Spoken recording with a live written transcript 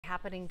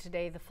happening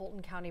today. The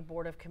Fulton County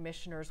Board of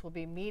Commissioners will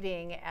be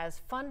meeting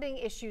as funding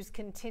issues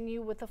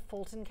continue with the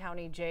Fulton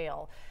County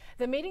Jail.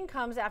 The meeting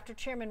comes after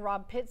Chairman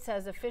Rob Pitt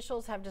says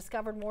officials have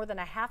discovered more than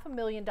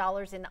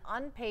 $500,000 in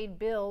unpaid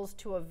bills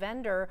to a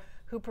vendor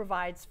who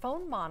provides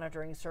phone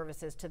monitoring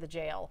services to the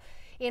jail.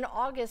 In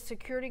August,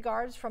 security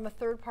guards from a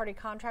third-party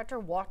contractor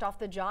walked off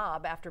the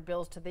job after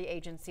bills to the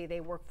agency they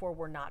work for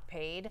were not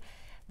paid.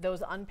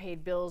 Those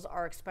unpaid bills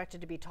are expected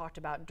to be talked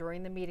about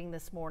during the meeting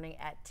this morning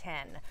at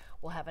 10.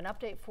 We'll have an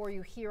update for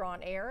you here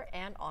on air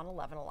and on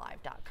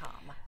 11alive.com.